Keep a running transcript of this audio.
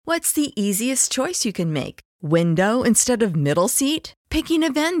What's the easiest choice you can make? Window instead of middle seat? Picking a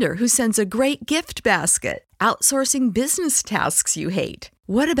vendor who sends a great gift basket? Outsourcing business tasks you hate?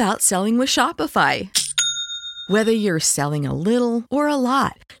 What about selling with Shopify? Whether you're selling a little or a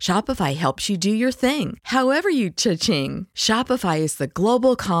lot, Shopify helps you do your thing, however you cha-ching. Shopify is the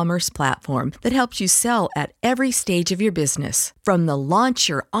global commerce platform that helps you sell at every stage of your business. From the launch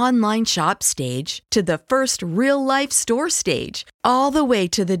your online shop stage to the first real-life store stage, all the way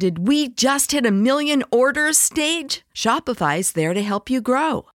to the did we just hit a million orders stage. Shopify's there to help you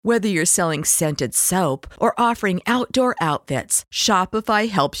grow. Whether you're selling scented soap or offering outdoor outfits, Shopify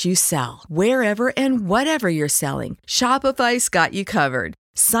helps you sell. Wherever and whatever you're selling, Shopify's got you covered.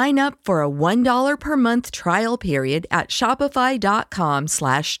 Sign up for a $1 per month trial period at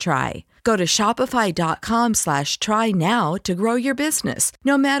shopify.com/try. Go to shopify.com/try now to grow your business,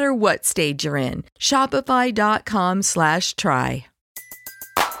 no matter what stage you're in. Shopify.com/try.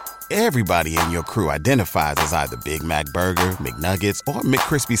 Everybody in your crew identifies as either Big Mac Burger, McNuggets, or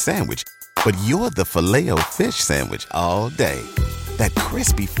McCrispy Sandwich. But you're the Filet-O-Fish Sandwich all day. That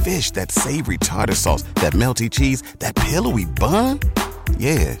crispy fish, that savory tartar sauce, that melty cheese, that pillowy bun.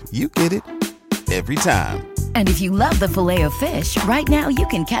 Yeah, you get it. Every time. And if you love the Filet-O-Fish, right now you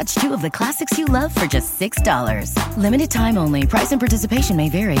can catch two of the classics you love for just $6. Limited time only. Price and participation may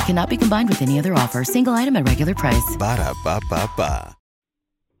vary. Cannot be combined with any other offer. Single item at regular price. Ba-da-ba-ba-ba.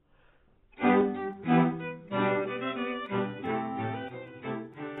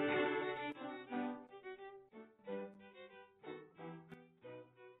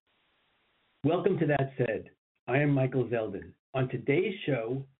 Welcome to That Said. I am Michael Zeldin. On today's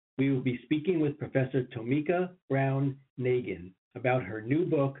show, we will be speaking with Professor Tomiko Brown-Nagin about her new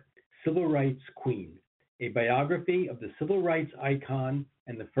book, Civil Rights Queen, a biography of the civil rights icon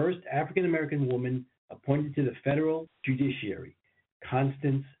and the first African-American woman appointed to the federal judiciary,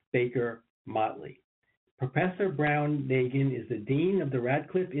 Constance Baker Motley. Professor Brown-Nagin is the Dean of the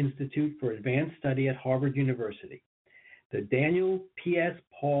Radcliffe Institute for Advanced Study at Harvard University, the Daniel P.S.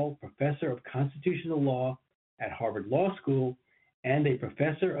 Paul Professor of Constitutional Law at Harvard Law School, and a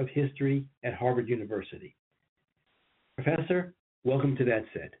Professor of History at Harvard University. Professor, welcome to That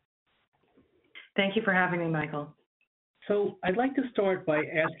Said. Thank you for having me, Michael. So I'd like to start by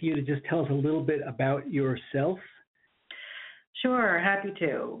asking you to just tell us a little bit about yourself. Sure, happy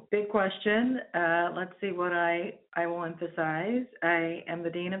to. Big question. Let's see what I will emphasize. I am the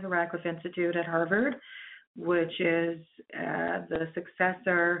Dean of the Radcliffe Institute at Harvard, which is the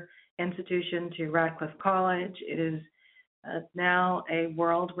successor institution to Radcliffe College. It is now a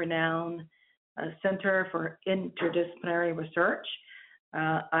world-renowned center for interdisciplinary research.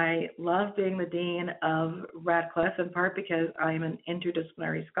 I love being the Dean of Radcliffe, in part because I am an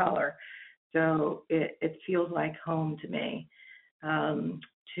interdisciplinary scholar. So it feels like home to me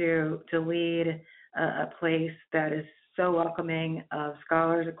to lead a place that is so welcoming of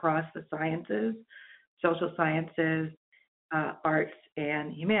scholars across the sciences, social sciences, arts,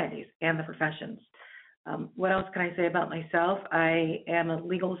 and humanities, and the professions. What else can I say about myself? I am a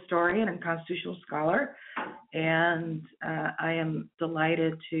legal historian and constitutional scholar, and I am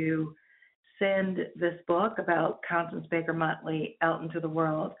delighted to send this book about Constance Baker Motley out into the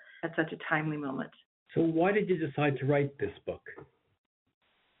world at such a timely moment. So why did you decide to write this book?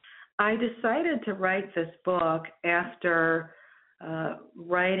 I decided to write this book after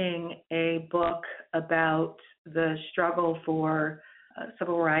writing a book about the struggle for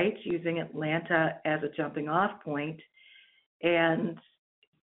civil rights, using Atlanta as a jumping off point, and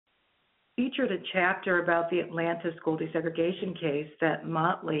featured a chapter about the Atlanta school desegregation case that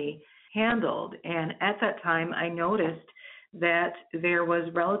Motley handled. And at that time, I noticed that there was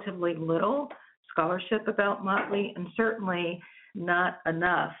relatively little scholarship about Motley, and certainly not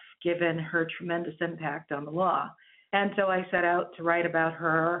enough given her tremendous impact on the law. And so I set out to write about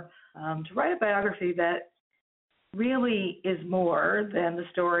her, to write a biography that really is more than the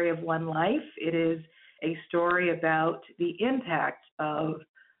story of one life. It is a story about the impact of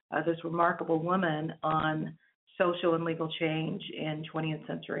this remarkable woman on social and legal change in 20th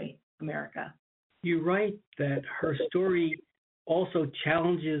century America. You write that her story also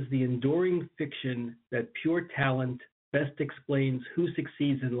challenges the enduring fiction that pure talent best explains who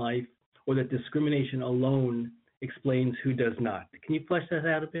succeeds in life, or that discrimination alone explains who does not. Can you flesh that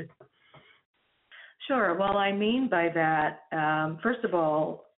out a bit? Sure. Well, I mean by that, first of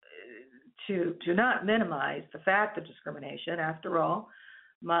all, to not minimize the fact of discrimination. After all,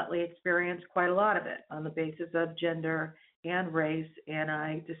 Motley experienced quite a lot of it on the basis of gender and race, and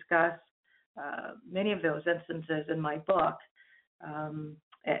I discuss many of those instances in my book.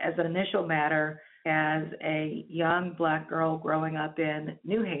 As an initial matter, as a young Black girl growing up in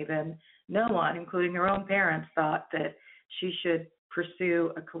New Haven, no one, including her own parents, thought that she should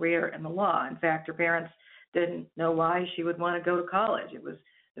pursue a career in the law. In fact, her parents didn't know why she would want to go to college. It was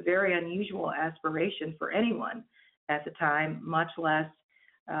a very unusual aspiration for anyone at the time, much less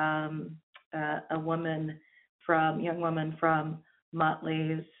a young woman from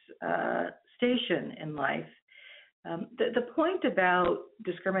Motley's station in life. The point about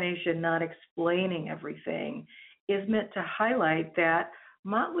discrimination not explaining everything is meant to highlight that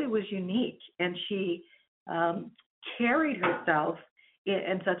Motley was unique, and she carried herself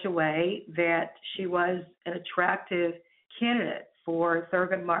in such a way that she was an attractive candidate for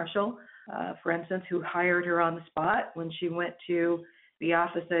Thurgood Marshall, for instance, who hired her on the spot when she went to the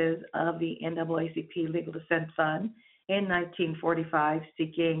offices of the NAACP Legal Defense Fund in 1945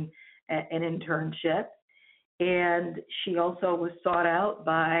 seeking an internship. And she also was sought out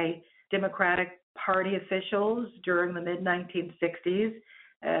by Democratic Party officials during the mid-1960s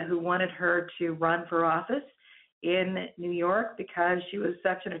who wanted her to run for office in New York because she was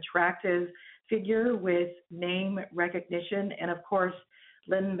such an attractive figure with name recognition. And of course,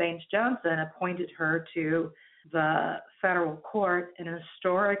 Lyndon Baines Johnson appointed her to the federal court, an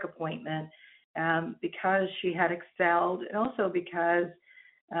historic appointment, because she had excelled, and also because,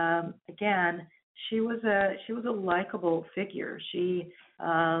 again, she was a likable figure. She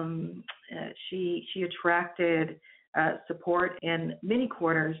attracted support in many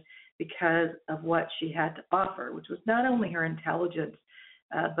quarters because of what she had to offer, which was not only her intelligence,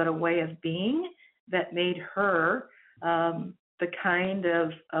 but a way of being that made her the kind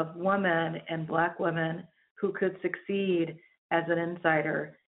of woman and Black women who could succeed as an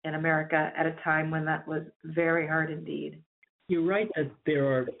insider in America at a time when that was very hard indeed. You're right that there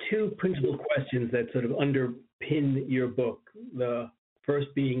are two principal questions that sort of underpin your book. The first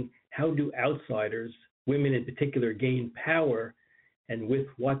being, how do outsiders, women in particular, gain power, and with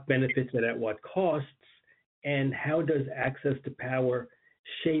what benefits and at what costs? And how does access to power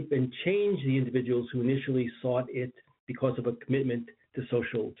shape and change the individuals who initially sought it because of a commitment to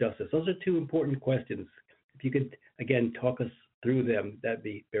social justice? Those are two important questions. If you could, again, talk us through them, that'd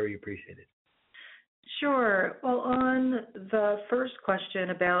be very appreciated. Sure. Well, on the first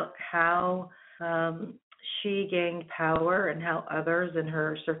question about how she gained power and how others in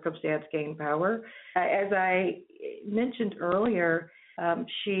her circumstance gained power, as I mentioned earlier,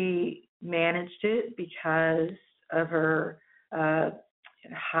 she managed it because of her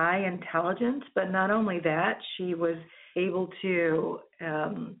high intelligence, but not only that, she was able to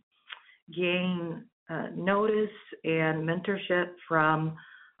gain notice and mentorship from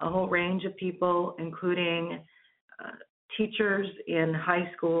a whole range of people, including teachers in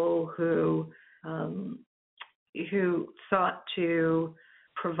high school who sought to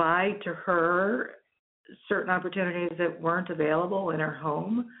provide to her certain opportunities that weren't available in her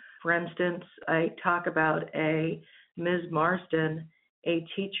home. For instance, I talk about a Ms. Marsden, a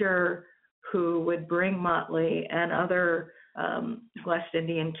teacher who would bring Motley and other West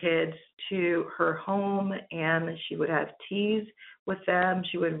Indian kids to her home, and she would have teas with them.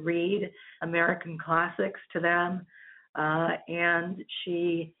 She would read American classics to them, and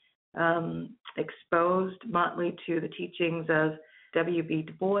she exposed Motley to the teachings of W.B.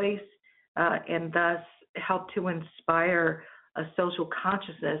 Du Bois, and thus helped to inspire a social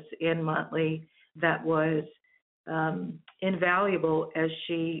consciousness in Motley that was invaluable as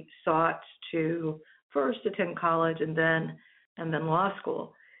she sought to first attend college and then law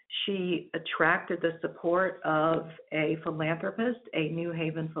school. She attracted the support of a philanthropist, a New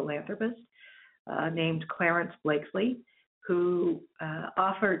Haven philanthropist named Clarence Blakesley, who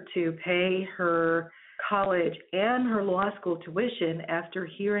offered to pay her college and her law school tuition after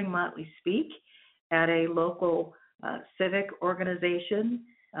hearing Motley speak at a local civic organization,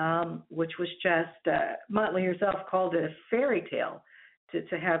 which was just, Motley herself called it a fairy tale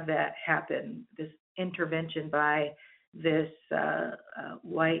to have that happen, this intervention by this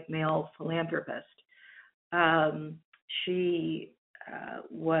white male philanthropist. She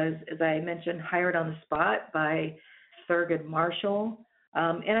was, as I mentioned, hired on the spot by Thurgood Marshall.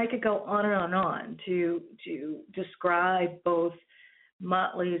 And I could go on and on to describe both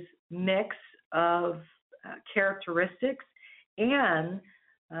Motley's mix of characteristics and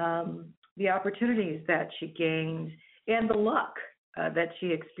the opportunities that she gained and the luck that she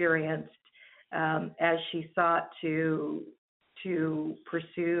experienced as she sought to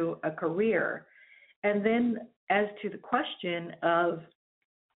pursue a career. And then as to the question of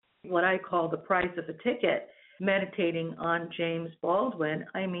what I call the price of a ticket, meditating on James Baldwin,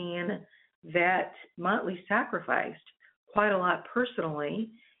 I mean that Motley sacrificed quite a lot personally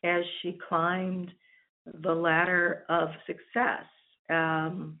as she climbed the ladder of success.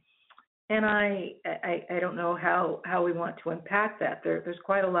 And I don't know how we want to unpack that. There's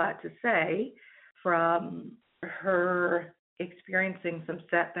quite a lot to say, from her experiencing some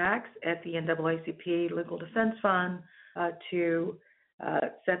setbacks at the NAACP Legal Defense Fund to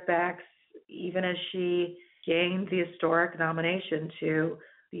setbacks even as she gained the historic nomination to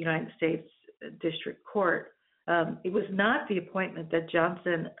the United States District Court. It was not the appointment that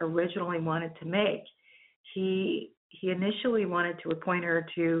Johnson originally wanted to make. He initially wanted to appoint her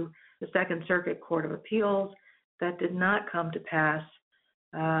to the Second Circuit Court of Appeals. That did not come to pass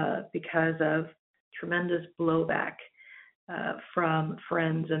because of tremendous blowback from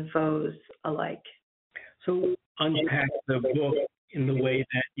friends and foes alike. So unpack the book in the way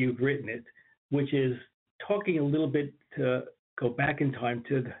that you've written it, which is talking a little bit to go back in time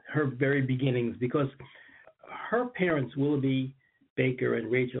to her very beginnings, because her parents, Willoughby Baker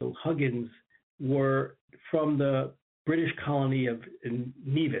and Rachel Huggins, were from the British colony of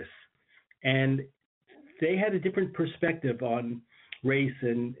Nevis, and they had a different perspective on race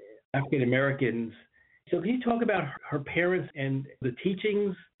and African Americans. So can you talk about her parents and the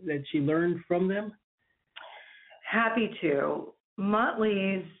teachings that she learned from them? Happy to.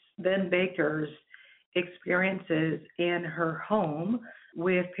 Motley's, then Baker's, experiences in her home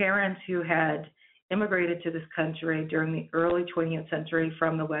with parents who had immigrated to this country during the early 20th century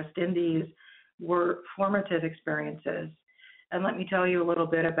from the West Indies were formative experiences. And let me tell you a little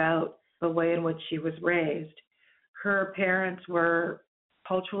bit about the way in which she was raised. Her parents were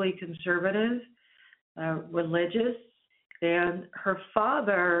culturally conservative, religious, and her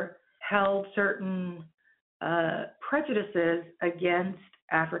father held certain prejudices against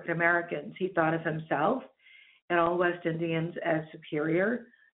African Americans. He thought of himself and all West Indians as superior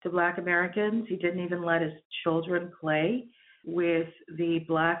to Black Americans. He didn't even let his children play with the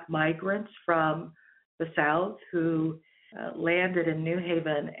Black migrants from the South who landed in New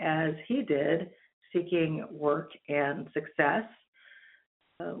Haven as he did, seeking work and success.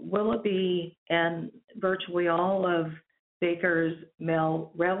 Willoughby and virtually all of Baker's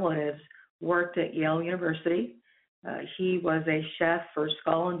male relatives worked at Yale University. He was a chef for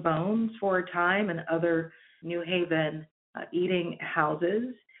Skull and Bones for a time and other New Haven eating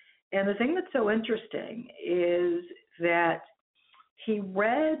houses. And the thing that's so interesting is that he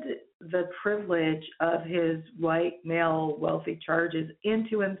read the privilege of his white male wealthy charges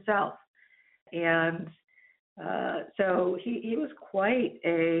into himself. And so he was quite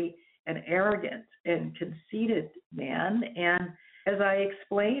an arrogant and conceited man. And as I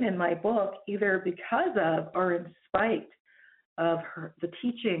explain in my book, either because of or in spite of the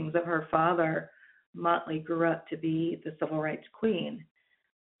teachings of her father, Motley grew up to be the civil rights queen.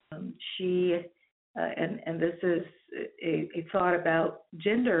 She, and this is a thought about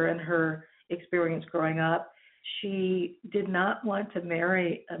gender and her experience growing up, she did not want to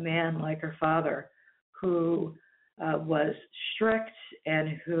marry a man like her father, who was strict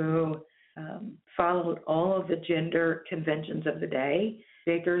and who followed all of the gender conventions of the day.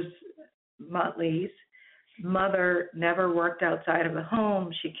 Motley's mother never worked outside of the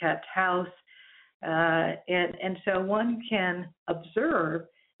home. She kept house. And so one can observe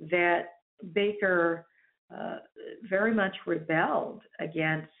that Baker very much rebelled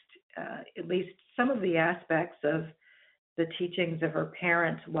against at least some of the aspects of the teachings of her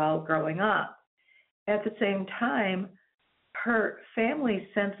parents while growing up. At the same time, her family's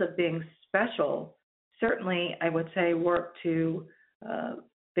sense of being special certainly, I would say, worked to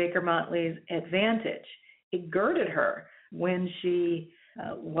Baker Motley's advantage. It girded her when she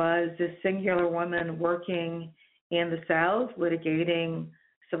was this singular woman working in the South, litigating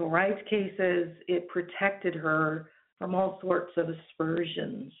civil rights cases. It protected her from all sorts of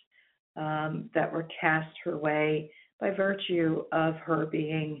aspersions that were cast her way by virtue of her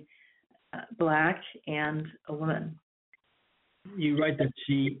being Black and a woman. You write that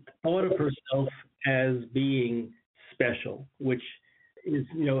she thought of herself as being special, which is,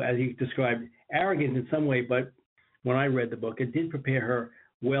 as you described, arrogant in some way, but when I read the book, it did prepare her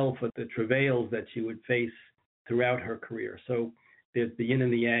well for the travails that she would face throughout her career. So there's the yin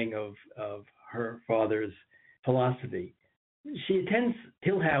and the yang of her father's philosophy. She attends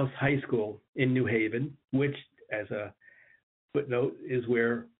Hillhouse High School in New Haven, which, as a footnote, is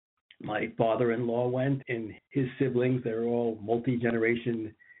where my father-in-law went, and his siblings. They're all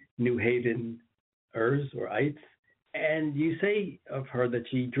multi-generation New Haveners or ites. And you say of her that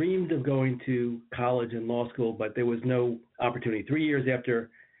she dreamed of going to college and law school, but there was no opportunity. 3 years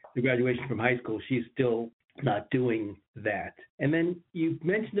after the graduation from high school, she's still not doing that. And then you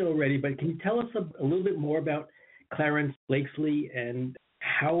mentioned it already, but can you tell us a little bit more about Clarence Blakesley and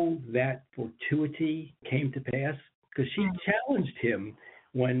how that fortuity came to pass? Because she challenged him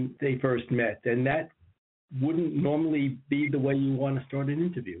when they first met, and that wouldn't normally be the way you want to start an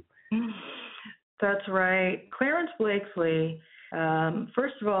interview. That's right. Clarence Blakesley,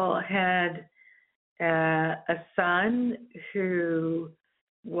 first of all, had a son who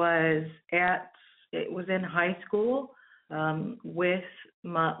was in high school with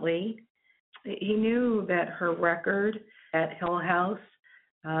Motley. He knew that her record at Hill House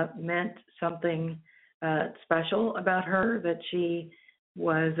meant something special about her, that she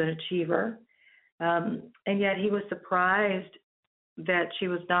was an achiever. And yet he was surprised that she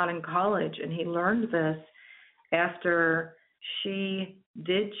was not in college, and he learned this after she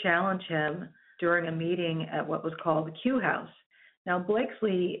did challenge him during a meeting at what was called the Q House. Now,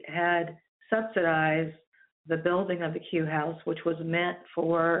 Blakesley had subsidized the building of the Q House, which was meant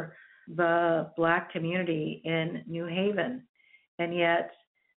for the Black community in New Haven, and yet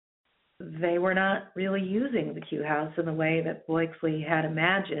they were not really using the Q House in the way that Blakesley had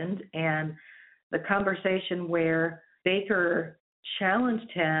imagined. And the conversation where Baker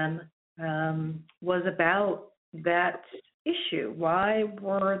challenged him was about that issue. Why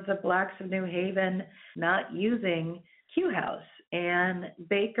were the Blacks of New Haven not using Q House? And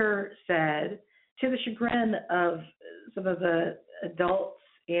Baker said, to the chagrin of some of the adults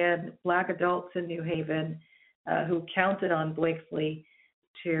and Black adults in New Haven who counted on Blakesley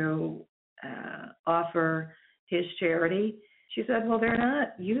to offer his charity, she said, well, they're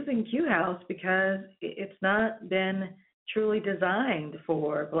not using Q House because it's not been truly designed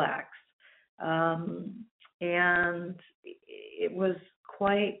for Blacks. And it was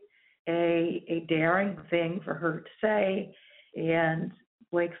quite a daring thing for her to say, and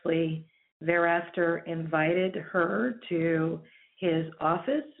Blakesley thereafter invited her to his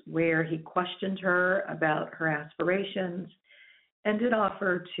office where he questioned her about her aspirations and did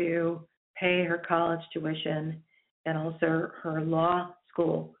offer to pay her college tuition and also her law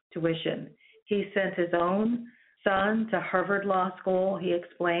school tuition. He sent his own son to Harvard Law School, he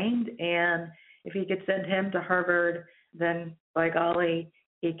explained, and if he could send him to Harvard, then by golly,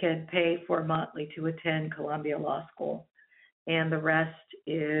 he could pay for Motley to attend Columbia Law School. And the rest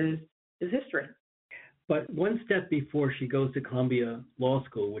is history. But one step before she goes to Columbia Law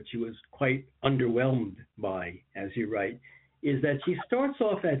School, which she was quite underwhelmed by, as you write, is that she starts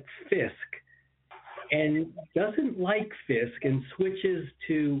off at Fisk and doesn't like Fisk and switches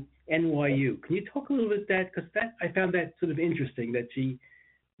to NYU. Can you talk a little bit about that? Because I found that sort of interesting, that she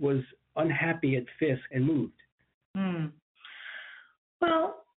was unhappy at Fisk and moved.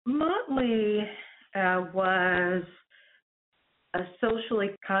 Well, Motley was a socially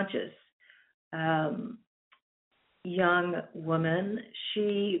conscious young woman.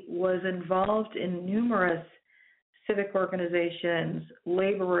 She was involved in numerous civic organizations,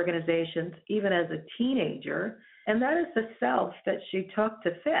 labor organizations, even as a teenager, and that is the self that she took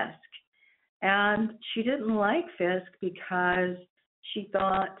to Fisk. And she didn't like Fisk because she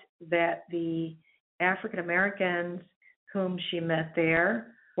thought that the African Americans whom she met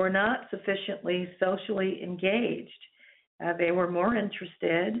there were not sufficiently socially engaged. They were more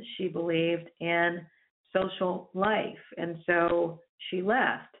interested, she believed, in social life, and so she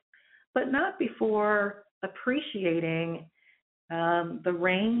left, but not before appreciating the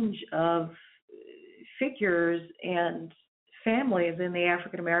range of figures and families in the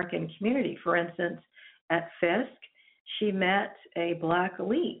African American community. For instance, at Fisk, she met a Black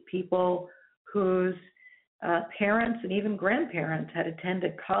elite, people whose parents and even grandparents had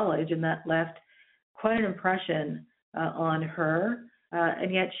attended college, and that left quite an impression on her.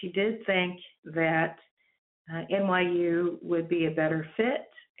 And yet she did think that NYU would be a better fit,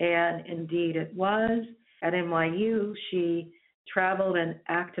 and indeed it was. At NYU, she traveled in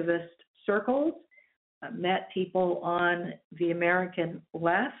activist circles, met people on the American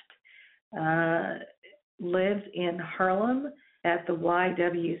left, lived in Harlem at the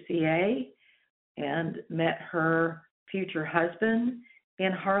YWCA, and met her future husband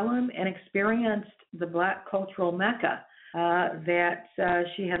in Harlem, and experienced the Black cultural mecca that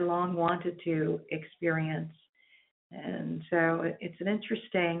she had long wanted to experience. And so it's an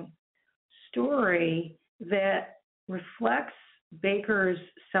interesting story that reflects Baker's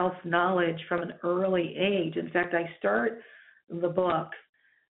self-knowledge from an early age. In fact, I start the book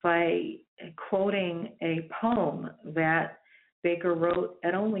by quoting a poem that Baker wrote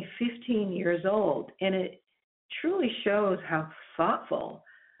at only 15 years old, and it truly shows how thoughtful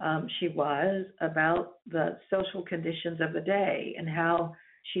she was about the social conditions of the day and how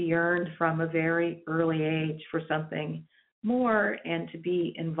she yearned from a very early age for something more and to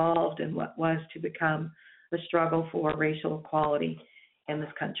be involved in what was to become the struggle for racial equality in this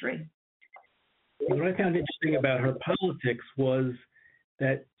country. What I found interesting about her politics was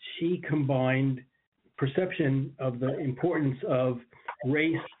that she combined perception of the importance of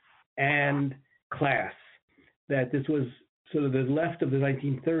race and class, that this was sort of the left of the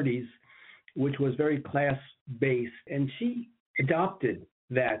 1930s, which was very class-based, and she adopted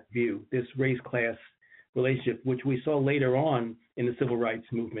that view, this race-class relationship, which we saw later on in the civil rights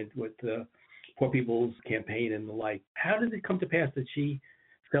movement with the Poor People's Campaign and the like. How did it come to pass that she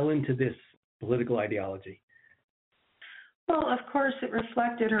fell into this political ideology? Well, of course, it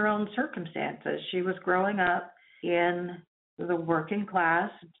reflected her own circumstances. She was growing up in the working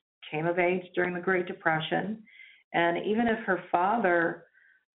class, came of age during the Great Depression, and even if her father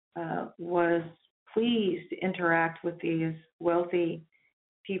was pleased to interact with these wealthy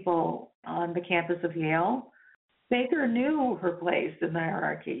people on the campus of Yale, Baker knew her place in the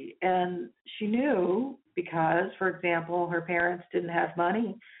hierarchy. And she knew because, for example, her parents didn't have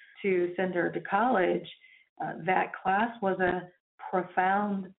money to send her to college, that class was a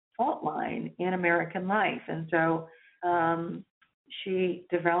profound fault line in American life. And so she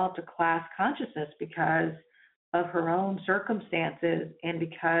developed a class consciousness because of her own circumstances and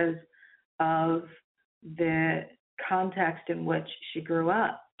because of the context in which she grew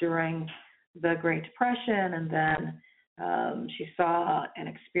up during the Great Depression, and then she saw and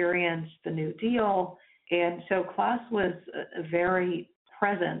experienced the New Deal. And so class was a very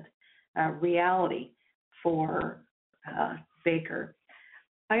present reality for Baker.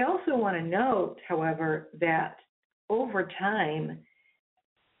 I also want to note, however, that over time,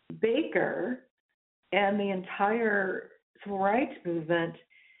 Baker and the entire civil rights movement,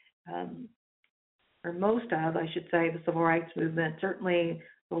 or most of, I should say, the civil rights movement, certainly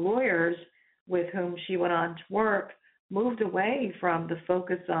the lawyers with whom she went on to work, moved away from the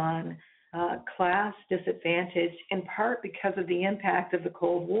focus on class disadvantage, in part because of the impact of the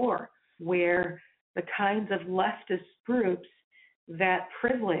Cold War, where the kinds of leftist groups that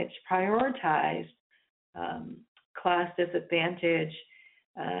privilege prioritized class disadvantage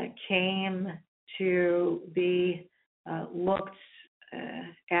came to be looked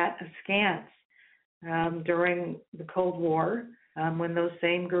at askance during the Cold War, when those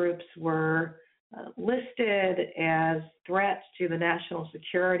same groups were listed as threats to the national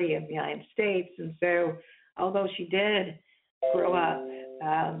security of the United States. And so, although she did grow up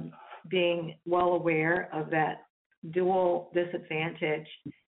being well aware of that dual disadvantage,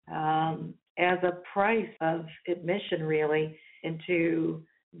 as a price of admission, really, into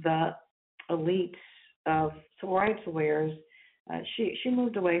the elites of civil rights lawyers, she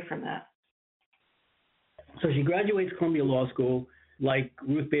moved away from that. So she graduates Columbia Law School, like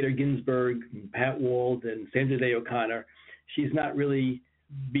Ruth Bader Ginsburg, Pat Wald, and Sandra Day O'Connor. She's not really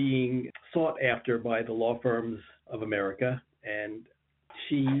being sought after by the law firms of America, and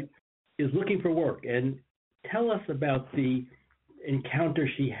she is looking for work. And tell us about the encounter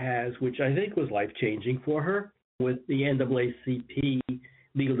she has, which I think was life-changing for her, with the NAACP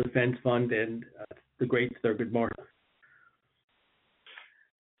Legal Defense Fund and the great Thurgood Marshall.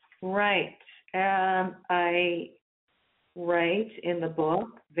 Right. I write in the book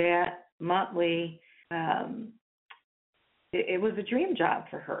that Motley, it was a dream job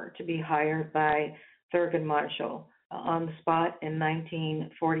for her to be hired by Thurgood Marshall on the spot in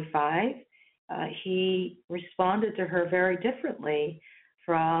 1945. He responded to her very differently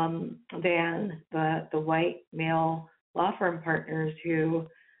than the white male law firm partners who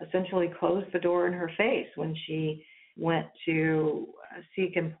essentially closed the door in her face when she went to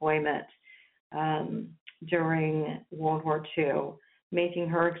seek employment during World War II, making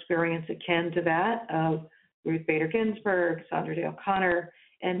her experience akin to that of Ruth Bader Ginsburg, Sandra Day O'Connor,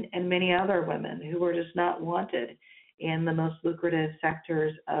 and many other women who were just not wanted in the most lucrative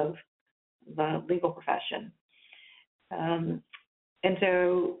sectors of the legal profession. And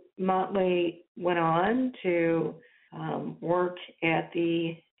so Motley went on to work at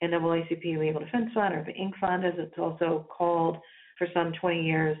the NAACP Legal Defense Fund, or the Inc. Fund as it's also called, for some 20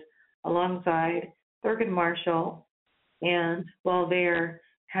 years alongside Thurgood Marshall, and while there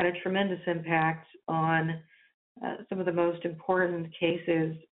had a tremendous impact on some of the most important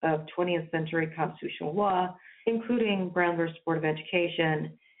cases of 20th century constitutional law, including Brown versus Board of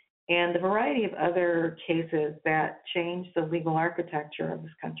Education, and a variety of other cases that changed the legal architecture of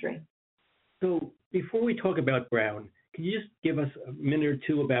this country. So before we talk about Brown, can you just give us a minute or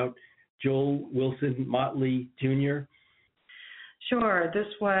two about Joel Wilson Motley Jr.? Sure. This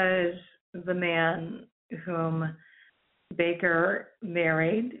was the man whom Baker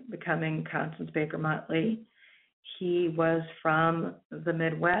married, becoming Constance Baker Motley. He was from the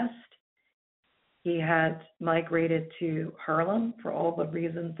Midwest. He had migrated to Harlem for all the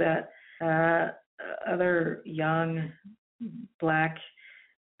reasons that other young Black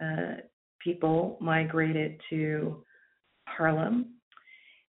people migrated to Harlem.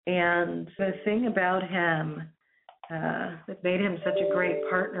 And the thing about him that made him such a great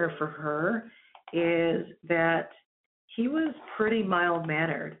partner for her is that he was pretty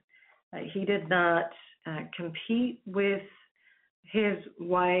mild-mannered. He did not compete with his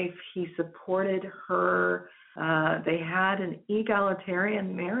wife. He supported her. They had an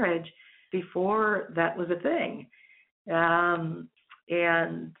egalitarian marriage before that was a thing.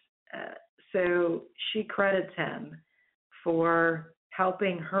 So she credits him for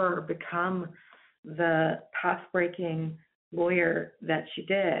helping her become the path-breaking lawyer that she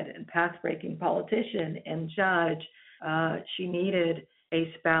did and path-breaking politician and judge. She needed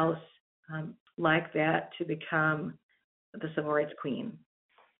a spouse like that to become the civil rights queen.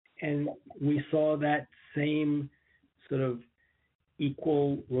 And we saw that same sort of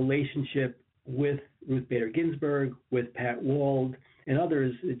equal relationship with Ruth Bader Ginsburg, with Pat Wald, and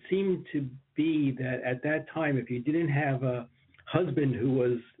others. It seemed to be that at that time, if you didn't have a husband who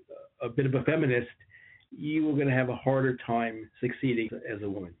was a bit of a feminist, you were going to have a harder time succeeding as a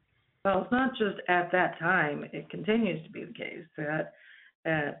woman. Well, it's not just at that time. It continues to be the case that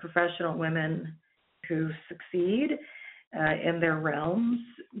professional women who succeed in their realms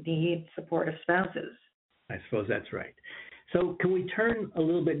need supportive spouses. I suppose that's right. So can we turn a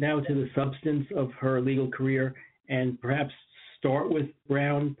little bit now to the substance of her legal career and perhaps start with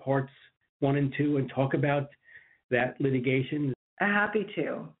Brown parts 1 and 2 and talk about that litigation? Happy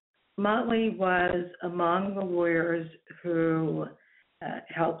to. Motley was among the lawyers who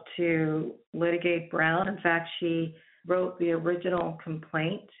helped to litigate Brown. In fact, she wrote the original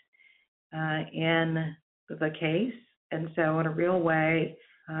complaint in the case. And so in a real way,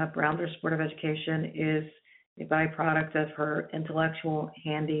 Brown v. Board of Education is a byproduct of her intellectual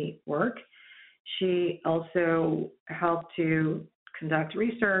handiwork. She also helped to conduct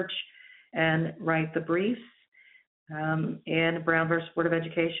research and write the briefs in Brown v. Board of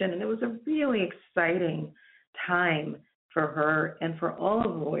Education. And it was a really exciting time for her and for all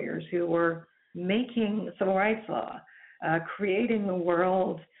of the lawyers who were making civil rights law, creating the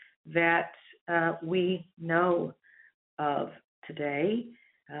world that we know of today,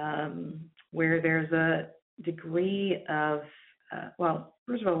 where there's a degree of,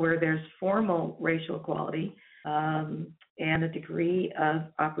 first of all, where there's formal racial equality and a degree of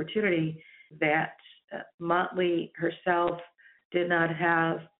opportunity that Motley herself did not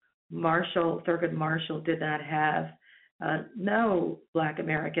have, Thurgood Marshall did not have, no Black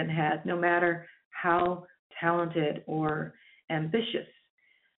American had, no matter how talented or ambitious.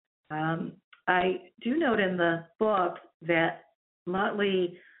 I do note in the book that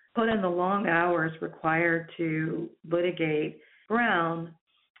Motley put in the long hours required to litigate Brown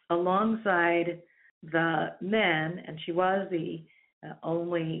alongside the men, and she was the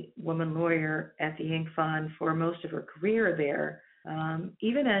only woman lawyer at the Inc. Fund for most of her career there.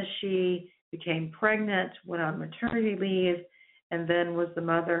 Even as she became pregnant, went on maternity leave, and then was the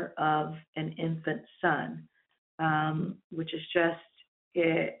mother of an infant son, which is just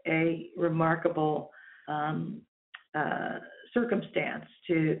a remarkable circumstance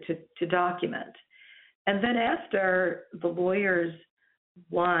to document. And then after the lawyers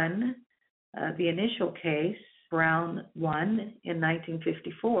won the initial case, Brown won in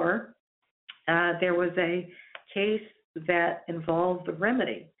 1954, there was a case that involved the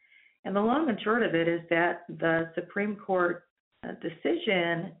remedy. And the long and short of it is that the Supreme Court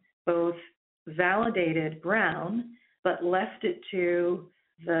decision both validated Brown, but left it to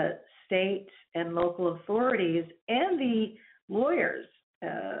the state and local authorities and the lawyers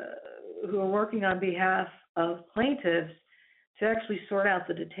who are working on behalf of plaintiffs to actually sort out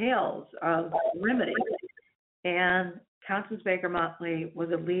the details of remedy. And Constance Baker Motley was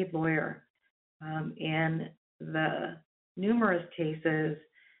a lead lawyer in the numerous cases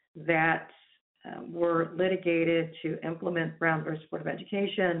that were litigated to implement Brown v. Board of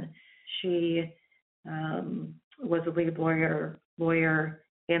Education. She was a lead lawyer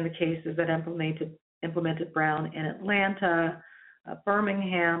in the cases that implemented Brown in Atlanta,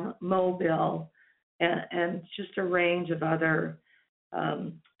 Birmingham, Mobile, and just a range of other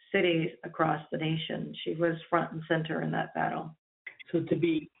cities across the nation. She was front and center in that battle. So to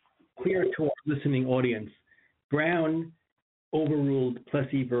be clear to our listening audience, Brown overruled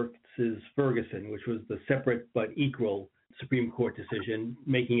Plessy versus Ferguson, which was the separate but equal Supreme Court decision,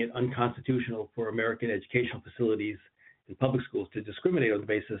 making it unconstitutional for American educational facilities and public schools to discriminate on the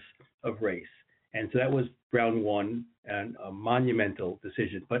basis of race. And so that was Brown 1, and a monumental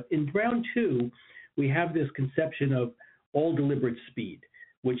decision. But in Brown 2, we have this conception of all deliberate speed,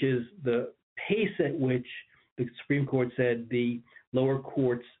 which is the pace at which the Supreme Court said the lower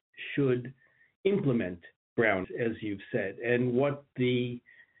courts should implement Brown, as you've said. And what the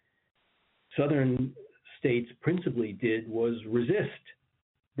southern states principally did was resist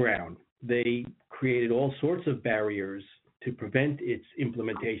Brown. They created all sorts of barriers to prevent its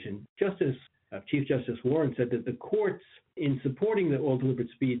implementation. Chief Justice Warren said that the courts, in supporting the all deliberate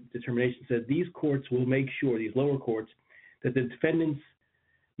speed determination, said these courts will make sure, these lower courts, that the defendants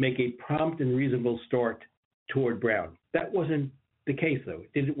make a prompt and reasonable start toward Brown. That wasn't the case, though.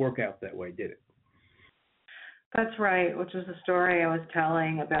 It didn't work out that way, did it? That's right, which was the story I was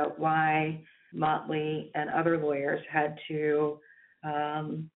telling about why Motley and other lawyers had to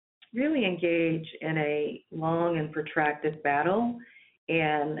really engage in a long and protracted battle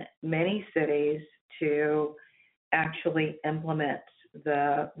in many cities to actually implement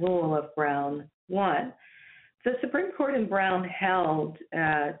the rule of Brown 1. The Supreme Court in Brown held,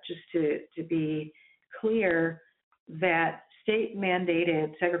 just to be clear, that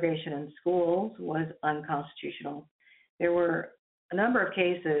state-mandated segregation in schools was unconstitutional. There were a number of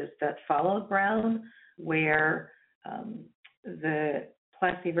cases that followed Brown where the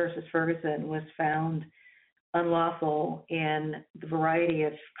Plessy versus Ferguson was found unlawful in the variety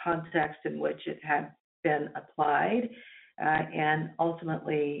of contexts in which it had been applied, and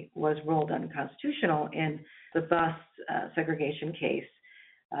ultimately was ruled unconstitutional in the bus segregation case,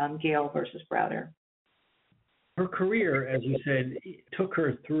 Gale versus Browder. Her career, as you said, took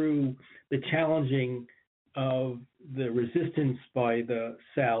her through the challenging of the resistance by the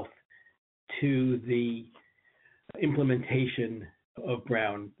South to the implementation of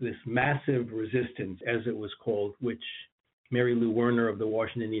Brown, this massive resistance, as it was called, which Mary Lou Werner of the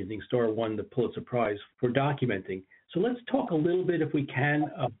Washington Evening Star won the Pulitzer Prize for documenting. So let's talk a little bit, if we can,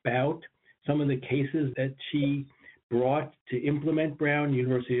 about some of the cases that she brought to implement Brown,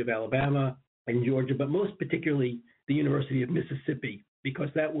 University of Alabama and Georgia, but most particularly the University of Mississippi, because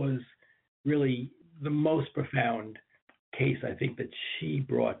that was really the most profound case, I think, that she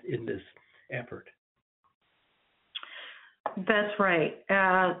brought in this effort. That's right.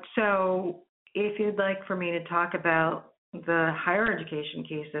 So if you'd like for me to talk about the higher education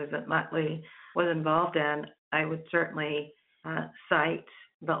cases that Motley was involved in, I would certainly cite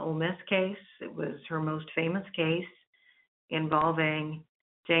the Ole Miss case. It was her most famous case involving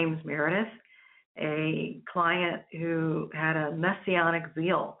James Meredith, a client who had a messianic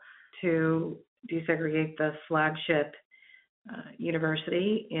zeal to desegregate the flagship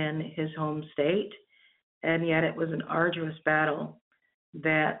university in his home state. And yet it was an arduous battle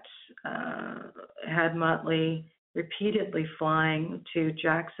that had Motley repeatedly flying to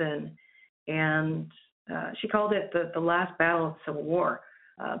Jackson, and she called it the last battle of the Civil War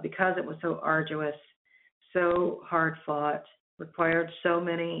because it was so arduous, so hard fought, required so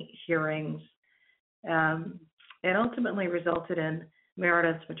many hearings, and ultimately resulted in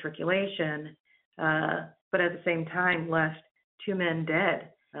Meredith's matriculation, but at the same time left 2 men dead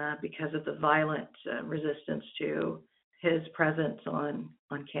because of the violent resistance to his presence on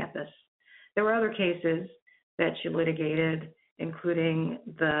campus. There were other cases that she litigated, including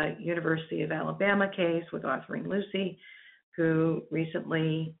the University of Alabama case with Arthurine Lucy, who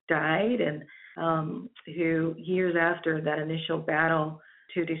recently died, and who years after that initial battle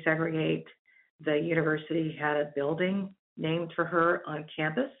to desegregate, the university had a building named for her on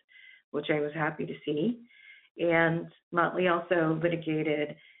campus, which I was happy to see. And Motley also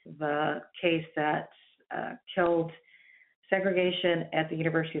litigated the case that killed segregation at the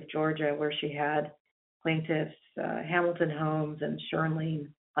University of Georgia, where she had plaintiffs Hamilton Holmes and Charlene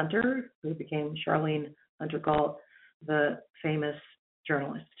Hunter, who became Charlene Hunter Galt, the famous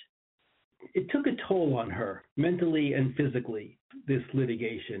journalist. It took a toll on her, mentally and physically, this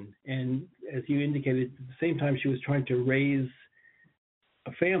litigation. And as you indicated, at the same time she was trying to raise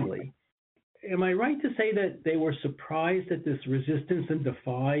a family. Am I right to say that they were surprised at this resistance and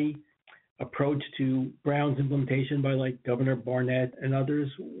defy approach to Brown's implementation by like Governor Barnett and others?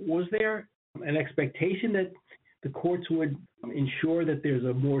 Was there an expectation that the courts would ensure that there's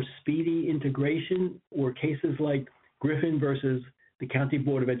a more speedy integration, or cases like Griffin versus the County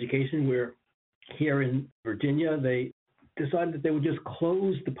Board of Education, where here in Virginia they decided that they would just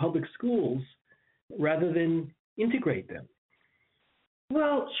close the public schools rather than integrate them?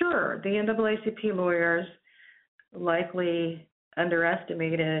 Well, sure. The NAACP lawyers likely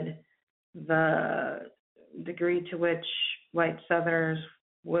underestimated the degree to which white Southerners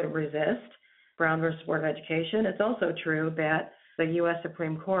would resist Brown versus Board of Education. It's also true that the U.S.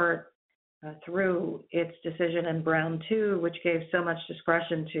 Supreme Court through its decision in Brown 2, which gave so much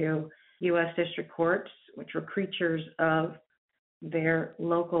discretion to U.S. district courts, which were creatures of their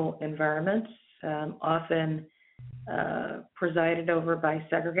local environments, often presided over by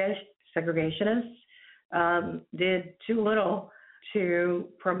segregationists, did too little to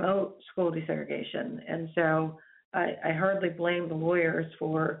promote school desegregation. And so I hardly blame the lawyers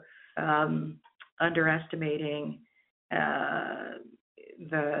for underestimating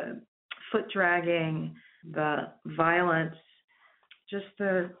the foot dragging, the violence, just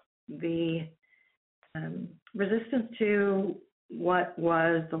the resistance to what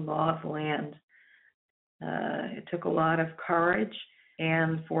was the law of the land. It took a lot of courage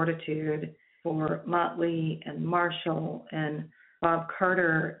and fortitude for Motley and Marshall and Bob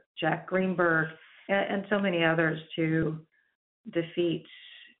Carter, Jack Greenberg, and so many others to defeat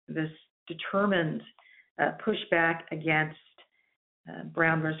this determined pushback against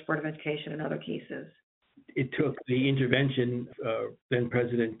Brown versus Board of Education and other cases. It took the intervention of then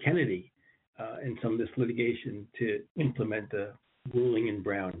President Kennedy in some of this litigation to implement the ruling in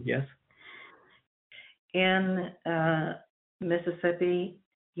Brown, yes? In Mississippi,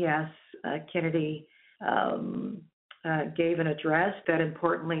 yes, Kennedy gave an address that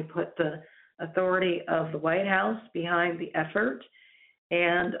importantly put the authority of the White House behind the effort.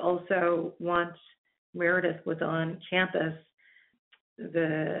 And also, once Meredith was on campus,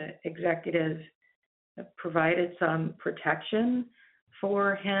 the executive provided some protection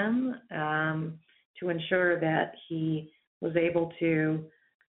for him to ensure that he was able to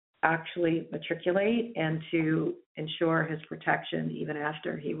actually matriculate and to ensure his protection even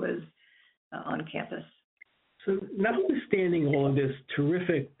after he was on campus. So notwithstanding all of this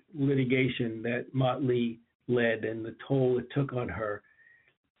terrific litigation that Motley led and the toll it took on her,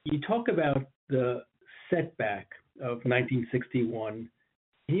 you talk about the setback of 1961.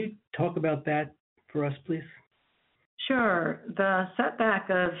 Can you talk about that for us, please? Sure. The setback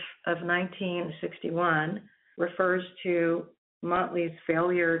of 1961 refers to Motley's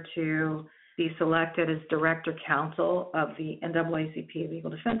failure to be selected as director counsel of the NAACP Legal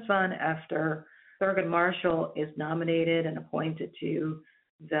Defense Fund after Thurgood Marshall is nominated and appointed to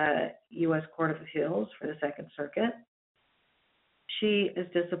the U.S. Court of Appeals for the Second Circuit. She is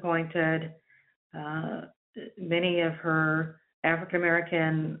disappointed. Many of her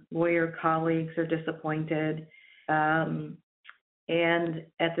African-American lawyer colleagues are disappointed. And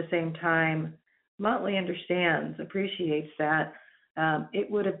at the same time, Motley appreciates that it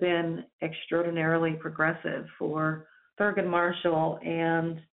would have been extraordinarily progressive for Thurgood Marshall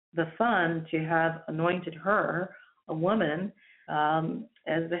and the fund to have anointed her, a woman,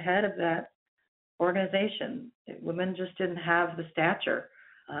 as the head of that organization. Women just didn't have the stature.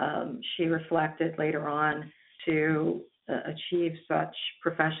 She reflected later on to achieve such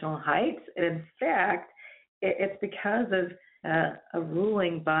professional heights. And in fact, it's because of a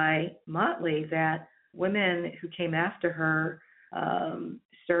ruling by Motley that women who came after her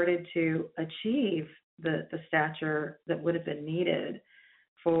started to achieve the stature that would have been needed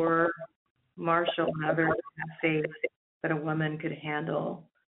for Marshall and others to have faith that a woman could handle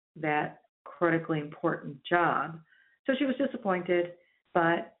that critically important job. So she was disappointed,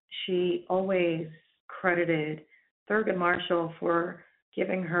 but she always credited Thurgood Marshall for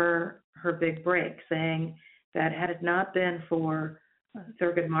giving her big break, saying that had it not been for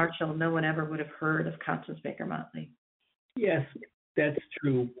Thurgood Marshall, no one ever would have heard of Constance Baker Motley. Yes, that's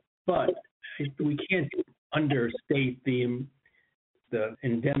true, but we can't understate the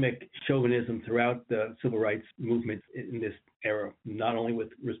endemic chauvinism throughout the civil rights movement in this era, not only with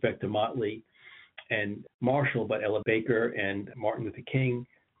respect to Motley and Marshall, but Ella Baker and Martin Luther King.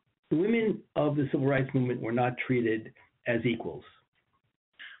 The women of the civil rights movement were not treated as equals.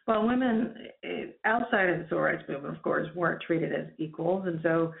 Well, women outside of the civil rights movement, of course, weren't treated as equals. And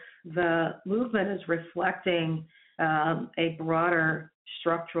so the movement is reflecting a broader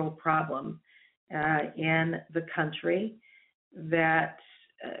structural problem in the country that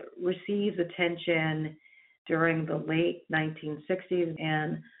receives attention during the late 1960s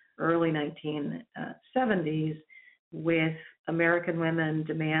and early 1970s, with American women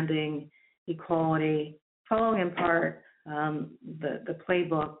demanding equality, following in part the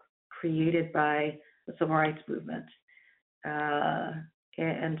playbook created by the civil rights movement.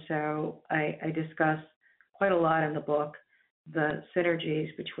 And so I discuss quite a lot in the book the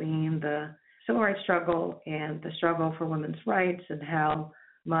synergies between the civil rights struggle and the struggle for women's rights and how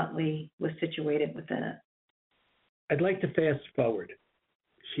Motley was situated within it. I'd like to fast forward.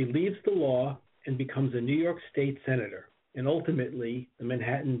 She leaves the law and becomes a New York State senator and ultimately the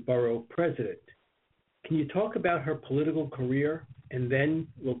Manhattan Borough president. Can you talk about her political career and then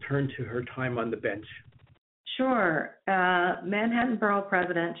we'll turn to her time on the bench. Sure. Manhattan Borough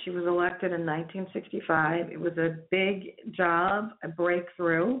President, she was elected in 1965. It was a big job, a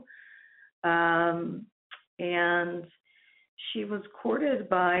breakthrough. And she was courted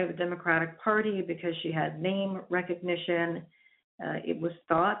by the Democratic Party because she had name recognition. It was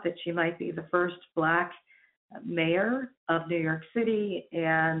thought that she might be the first Black mayor of New York City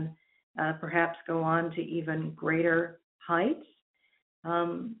and perhaps go on to even greater heights.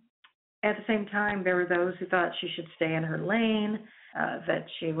 At the same time, there were those who thought she should stay in her lane, that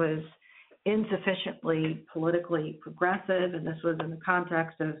she was insufficiently politically progressive, and this was in the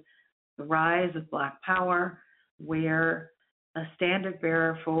context of the rise of Black power, where a standard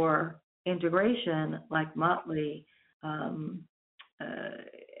bearer for integration like Motley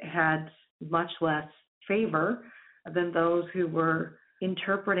had much less favor than those who were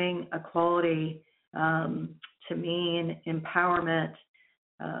interpreting equality to mean empowerment,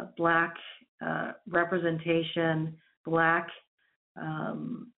 Black representation, Black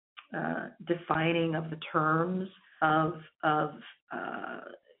defining of the terms of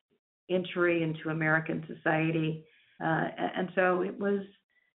entry into American society. And so it was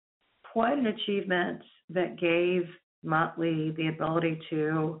quite an achievement that gave Motley the ability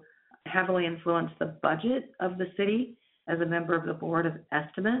to heavily influence the budget of the city as a member of the Board of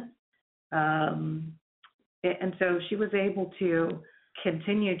Estimate. And so she was able to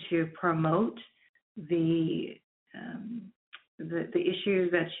continue to promote the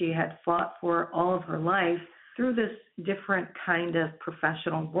issues that she had fought for all of her life through this different kind of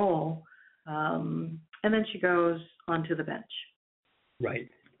professional role. And then she goes onto the bench. Right.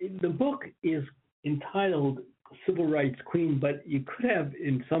 The book is entitled Civil Rights Queen, but you could have,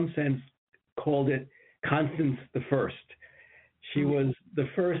 in some sense, called it Constance the First. She was the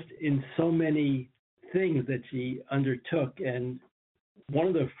first in so many things that she undertook, and one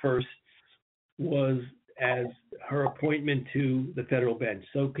of the firsts was as her appointment to the federal bench.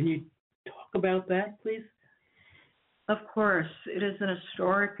 So can you talk about that, please? Of course. It is an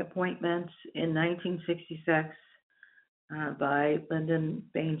historic appointment in 1966 by Lyndon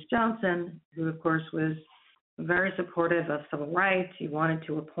Baines Johnson, who, of course, was very supportive of civil rights. He wanted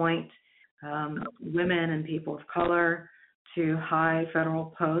to appoint women and people of color to high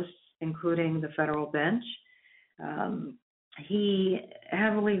federal posts, including the federal bench. He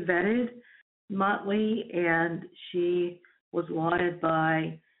heavily vetted Motley, and she was lauded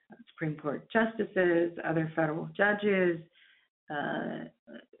by Supreme Court justices, other federal judges,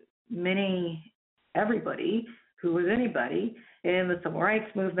 everybody who was anybody in the civil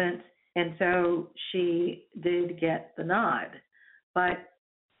rights movement. And so she did get the nod. But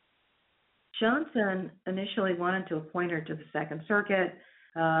Johnson initially wanted to appoint her to the Second Circuit.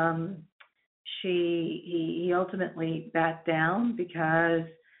 He ultimately backed down because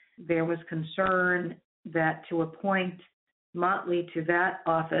there was concern that to appoint Motley to that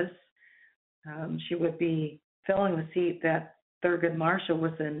office, she would be filling the seat that Thurgood Marshall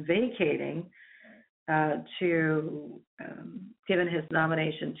was then vacating, given his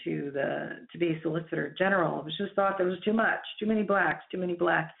nomination to be Solicitor General. It was just thought there was too many blacks, too many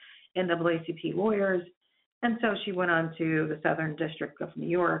Black NAACP lawyers, and so she went on to the Southern District of New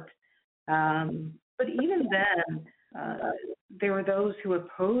York. But even then, there were those who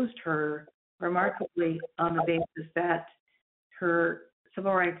opposed her remarkably on the basis that her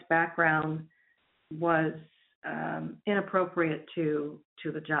civil rights background was inappropriate to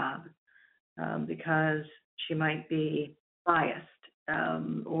the job because she might be biased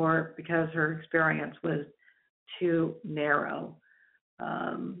or because her experience was too narrow,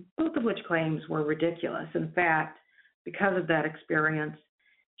 both of which claims were ridiculous. In fact, because of that experience,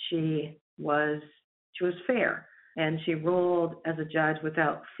 she was fair, and she ruled as a judge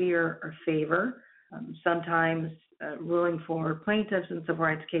without fear or favor, sometimes ruling for plaintiffs in civil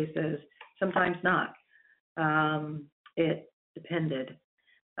rights cases, sometimes not. It depended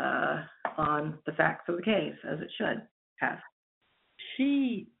on the facts of the case, as it should have.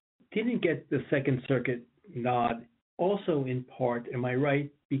 She didn't get the Second Circuit nod, also in part, am I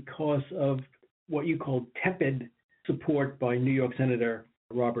right, because of what you call tepid support by New York Senator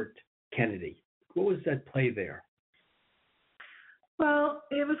Robert Kennedy. What was at play there? Well,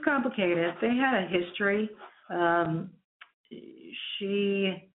 it was complicated. They had a history.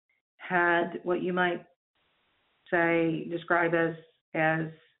 She had what you might describe as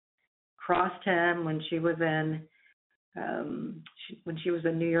crossed him when she was in when she was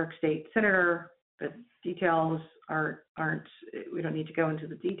a New York State senator. The details aren't. We don't need to go into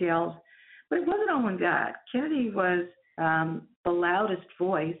the details. But it wasn't only that. Kennedy was the loudest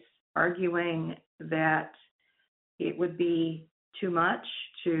voice arguing that it would be too much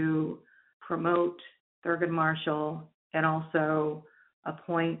to promote Thurgood Marshall and also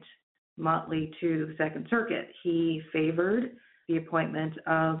appoint Motley to the Second Circuit. He favored the appointment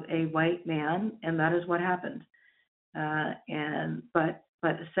of a white man, and that is what happened. But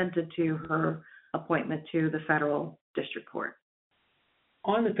assented to her appointment to the federal district court.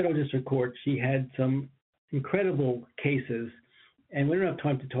 On the federal district court, she had some incredible cases, and we don't have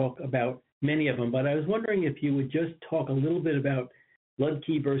time to talk about many of them, but I was wondering if you would just talk a little bit about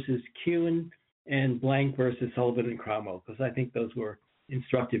Ludke versus Kuhn and Blank versus Sullivan and Cromwell, because I think those were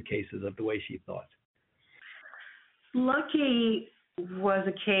instructive cases of the way she thought. Ludke was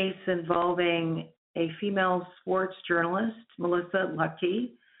a case involving a female sports journalist, Melissa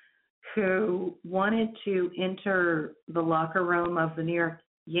Ludke, who wanted to enter the locker room of the New York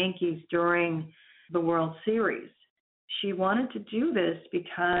Yankees during the World Series. She wanted to do this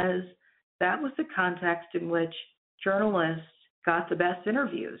because that was the context in which journalists got the best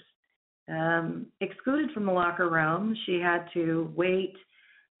interviews. Excluded from the locker room, she had to wait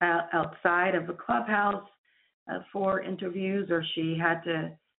outside of the clubhouse for interviews, or she had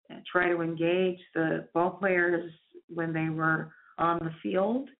to try to engage the ball players when they were on the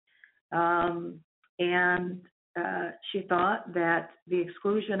field. And she thought that the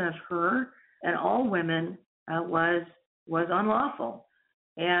exclusion of her and all women was unlawful.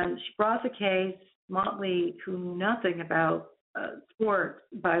 And she brought the case. Motley, who knew nothing about sport,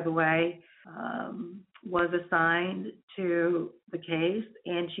 by the way, was assigned to the case,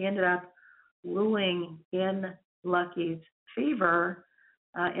 and she ended up ruling in Ludke's favor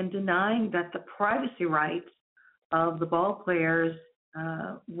in denying that the privacy rights of the ball players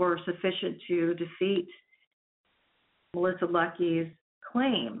were sufficient to defeat Melissa Ludke's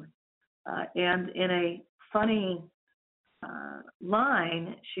claim. And in a funny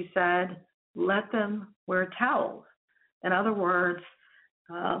line, she said, "Let them wear towels." In other words,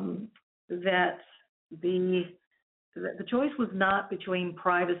 that the choice was not between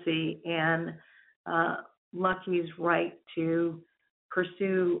privacy and Ludke's right to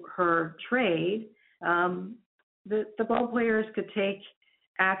pursue her trade. The ball players could take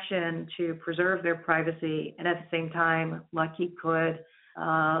action to preserve their privacy, and at the same time, Ludke could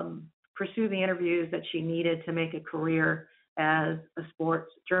pursue the interviews that she needed to make a career as a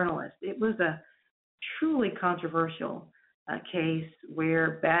sports journalist. It was a truly controversial case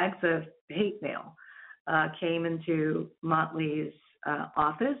where bags of hate mail came into Motley's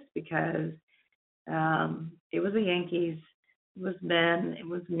office because it was the Yankees, it was men, it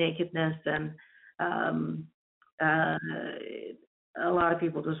was nakedness, and a lot of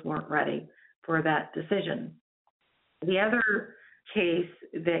people just weren't ready for that decision. The other case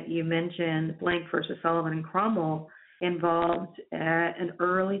that you mentioned, Blank versus Sullivan and Cromwell, involved an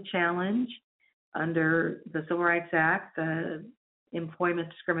early challenge under the Civil Rights Act, the Employment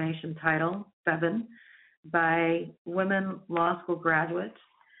Discrimination Title VII, by women law school graduates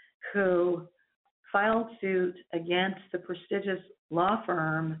who filed suit against the prestigious law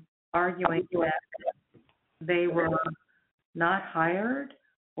firm, arguing that they were not hired,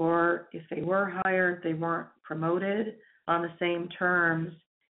 or if they were hired, they weren't promoted on the same terms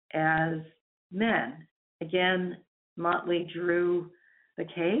as men. Again, Motley drew the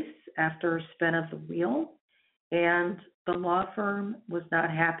case after a spin of the wheel, and the law firm was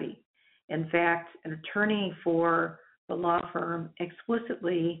not happy. In fact, an attorney for the law firm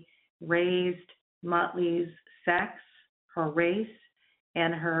explicitly raised Motley's sex, her race,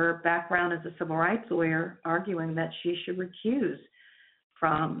 and her background as a civil rights lawyer, arguing that she should recuse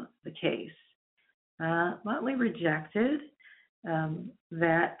from the case. Motley rejected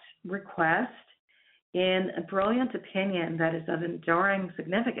that request in a brilliant opinion that is of enduring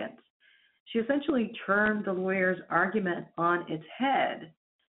significance. She essentially turned the lawyer's argument on its head,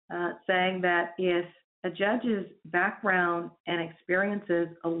 saying that if a judge's background and experiences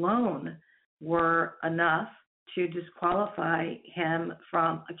alone were enough to disqualify him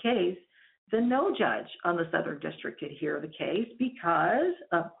from a case, then no judge on the Southern District could hear the case because,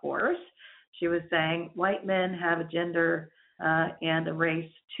 of course, she was saying white men have a gender and a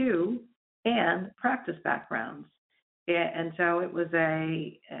race too, and practice backgrounds. And so it was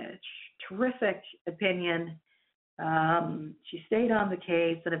a terrific opinion. She stayed on the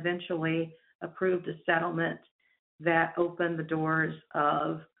case and eventually approved a settlement that opened the doors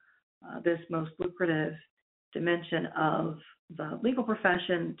of this most lucrative dimension of the legal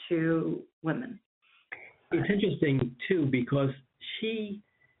profession to women. It's interesting, too, because she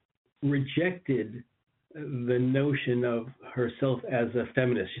rejected the notion of herself as a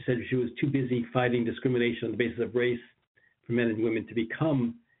feminist. She said she was too busy fighting discrimination on the basis of race for men and women to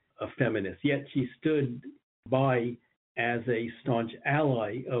become a feminist. Yet she stood by as a staunch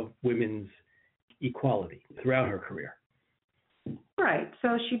ally of women's equality throughout her career. Right.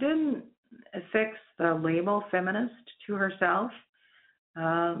 So she didn't affix the label feminist to herself,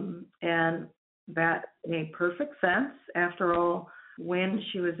 and that made perfect sense. After all, when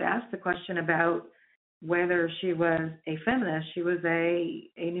she was asked the question about whether she was a feminist, she was a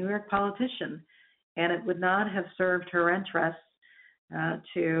New York politician, and it would not have served her interests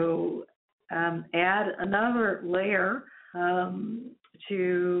to add another layer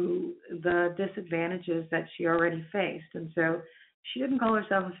to the disadvantages that she already faced. And so she didn't call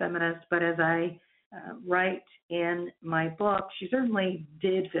herself a feminist, but as I write in my book, she certainly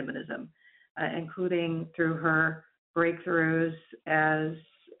did feminism, including through her breakthroughs as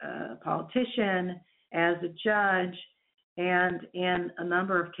a politician, as a judge, and in a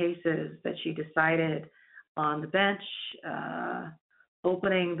number of cases that she decided on the bench,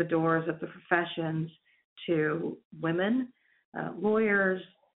 opening the doors of the professions to women, lawyers,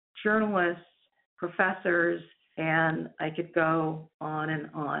 journalists, professors, and I could go on and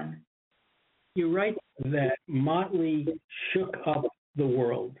on. You write that Motley shook up the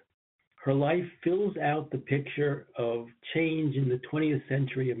world. Her life fills out the picture of change in the 20th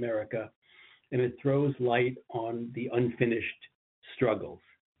century America, and it throws light on the unfinished struggles.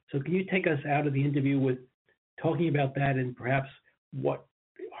 So can you take us out of the interview with talking about that and perhaps what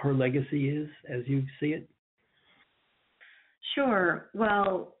her legacy is as you see it? Sure.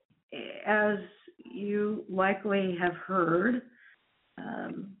 Well, as you likely have heard,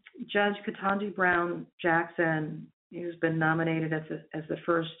 Judge Ketanji Brown Jackson, who's been nominated as the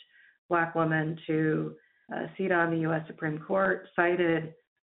first Black woman to seat on the U.S. Supreme Court, cited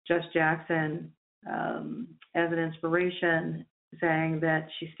Judge Jackson as an inspiration, saying that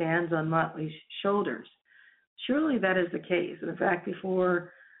she stands on Motley's shoulders. Surely that is the case. In fact,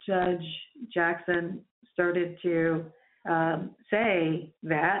 before Judge Jackson started to say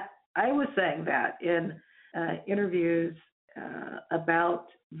that, I was saying that in interviews about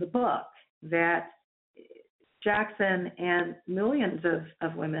the book, that Jackson and millions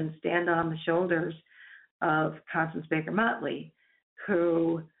of women stand on the shoulders of Constance Baker Motley,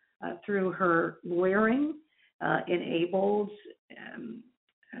 who, through her lawyering, enabled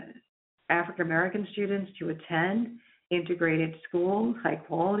African American students to attend integrated schools,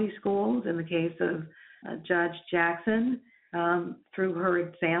 high-quality schools. In the case of Judge Jackson, through her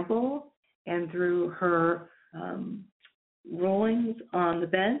example and through her rulings on the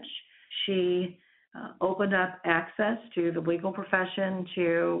bench, she opened up access to the legal profession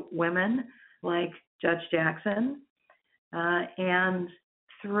to women like Judge Jackson, and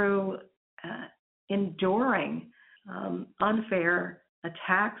through enduring unfair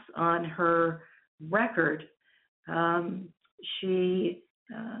attacks on her record, she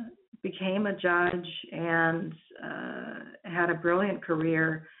became a judge and had a brilliant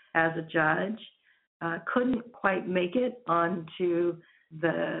career as a judge. Couldn't quite make it onto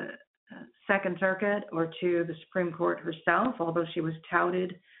the Second Circuit or to the Supreme Court herself, although she was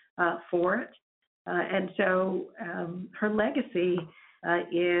touted for it. And so her legacy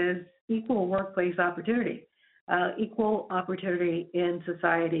is equal workplace opportunity, equal opportunity in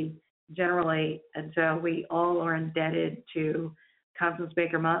society generally. And so we all are indebted to Constance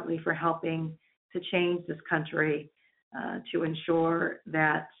Baker Motley for helping to change this country to ensure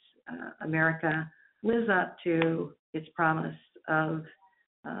that America lives up to its promise of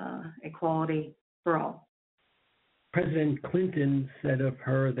equality for all. President Clinton said of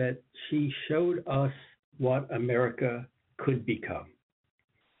her that she showed us what America could become.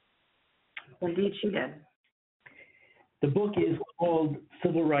 Indeed, she did. The book is called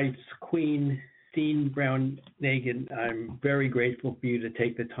Civil Rights Queen, Dean Brown-Nagin. I'm very grateful for you to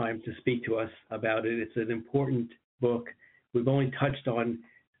take the time to speak to us about it. It's an important book. We've only touched on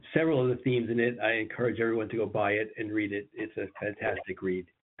several of the themes in it. I encourage everyone to go buy it and read it. It's a fantastic read.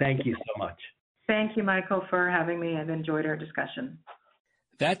 Thank you so much. Thank you, Michael, for having me. I've enjoyed our discussion.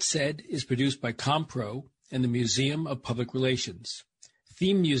 That Said is produced by Compro and the Museum of Public Relations.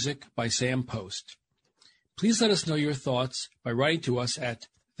 Theme music by Sam Post. Please let us know your thoughts by writing to us at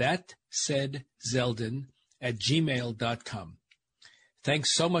thatsaidzeldin@gmail.com.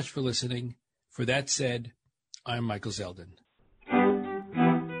 Thanks so much for listening. For That Said, I'm Michael Zeldin.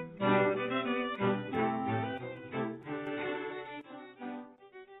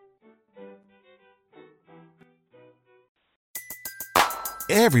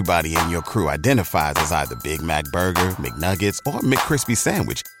 Everybody in your crew identifies as either Big Mac Burger, McNuggets, or McCrispy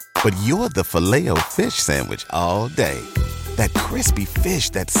Sandwich. But you're the Filet-O-Fish Sandwich all day. That crispy fish,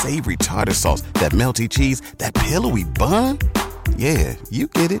 that savory tartar sauce, that melty cheese, that pillowy bun. Yeah, you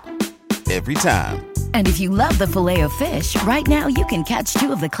get it. Every time. And if you love the Filet-O-Fish, right now you can catch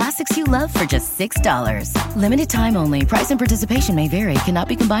two of the classics you love for just $6. Limited time only. Price and participation may vary. Cannot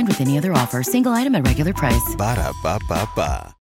be combined with any other offer. Single item at regular price. Ba-da-ba-ba-ba.